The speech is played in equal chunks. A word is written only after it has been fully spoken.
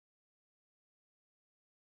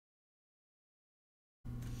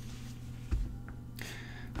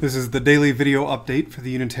This is the daily video update for the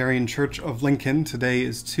Unitarian Church of Lincoln. Today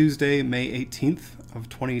is Tuesday, May 18th of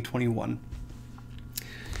 2021.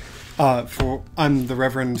 I'm the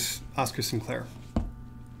Reverend Oscar Sinclair.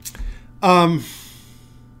 I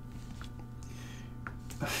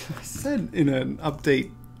said in an update,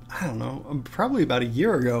 I don't know, probably about a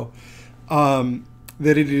year ago,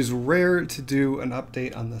 that it is rare to do an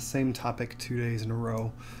update on the same topic 2 days in a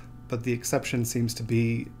row, but the exception seems to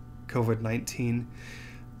be COVID-19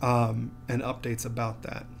 and updates about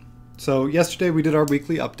that. So yesterday we did our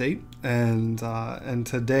weekly update, and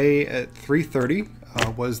today at 3:30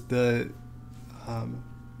 was the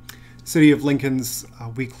City of Lincoln's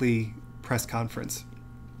weekly press conference,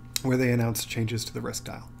 where they announced changes to the risk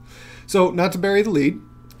dial. So not to bury the lead,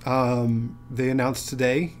 they announced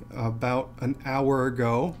today, about an hour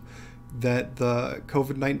ago, that the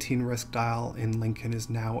COVID-19 risk dial in Lincoln is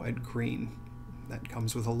now at green. That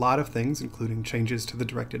comes with a lot of things, including changes to the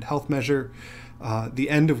directed health measure, the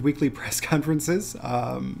end of weekly press conferences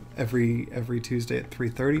every Tuesday at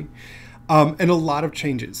 3:30, and a lot of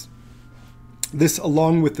changes. This,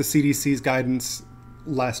 along with the CDC's guidance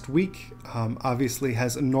last week, obviously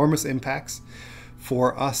has enormous impacts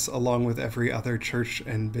for us, along with every other church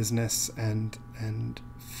and business and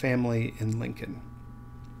family in Lincoln.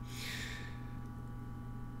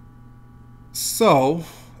 So,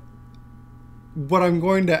 what I'm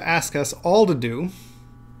going to ask us all to do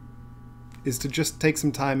is to just take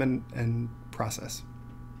some time and process.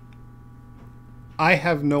 I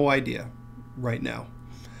have no idea right now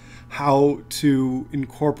how to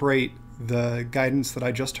incorporate the guidance that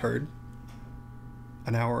I just heard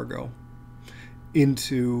an hour ago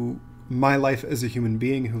into my life as a human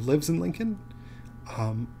being who lives in Lincoln,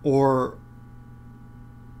 or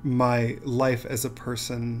my life as a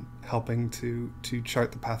person helping to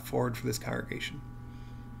chart the path forward for this congregation.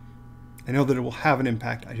 I know that it will have an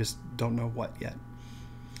impact, I just don't know what yet.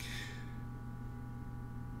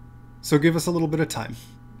 So give us a little bit of time.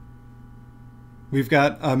 We've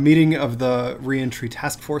got a meeting of the Reentry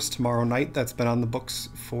Task Force tomorrow night that's been on the books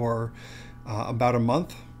for about a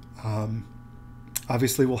month.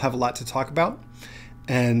 Obviously, we'll have a lot to talk about,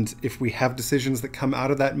 and if we have decisions that come out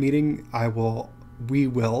of that meeting, we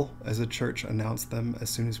will, as a church, announce them as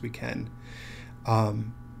soon as we can.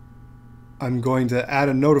 I'm going to add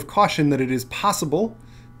a note of caution that it is possible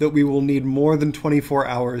that we will need more than 24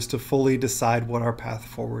 hours to fully decide what our path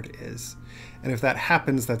forward is. And if that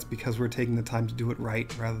happens, that's because we're taking the time to do it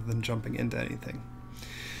right rather than jumping into anything.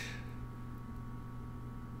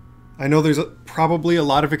 I know there's probably a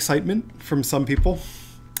lot of excitement from some people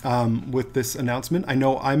with this announcement. I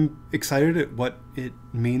know I'm excited at what it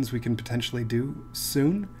means we can potentially do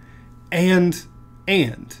soon. And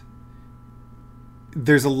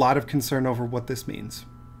there's a lot of concern over what this means,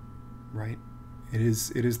 right? It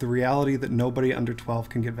is the reality that nobody under 12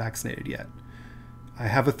 can get vaccinated yet. I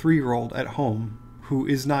have a 3-year-old at home who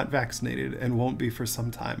is not vaccinated and won't be for some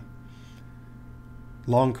time.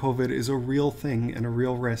 Long COVID is a real thing and a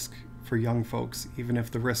real risk for young folks, even if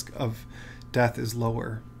the risk of death is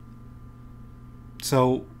lower.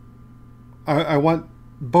 So I want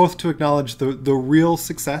both to acknowledge the real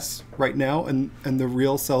success right now and the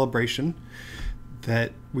real celebration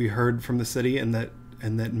that we heard from the city and that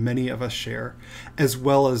many of us share, as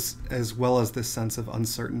well as this sense of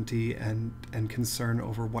uncertainty and concern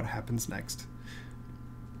over what happens next.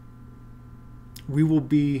 We will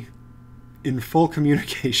be in full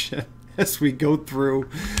communication as we go through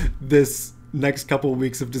this next couple of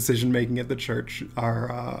weeks of decision making at the church.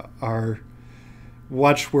 Our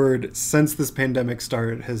watchword since this pandemic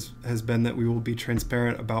started has been that we will be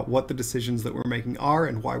transparent about what the decisions that we're making are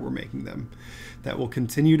and why we're making them. That will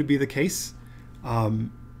continue to be the case.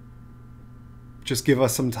 Just give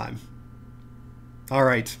us some time. All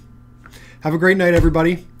right. Have a great night,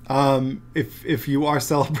 everybody. If you are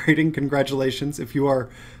celebrating, congratulations. If you are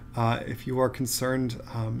concerned,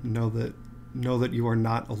 know that you are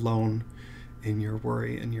not alone in your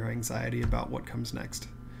worry and your anxiety about what comes next.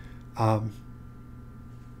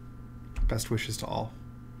 Best wishes to all.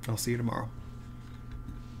 I'll see you tomorrow.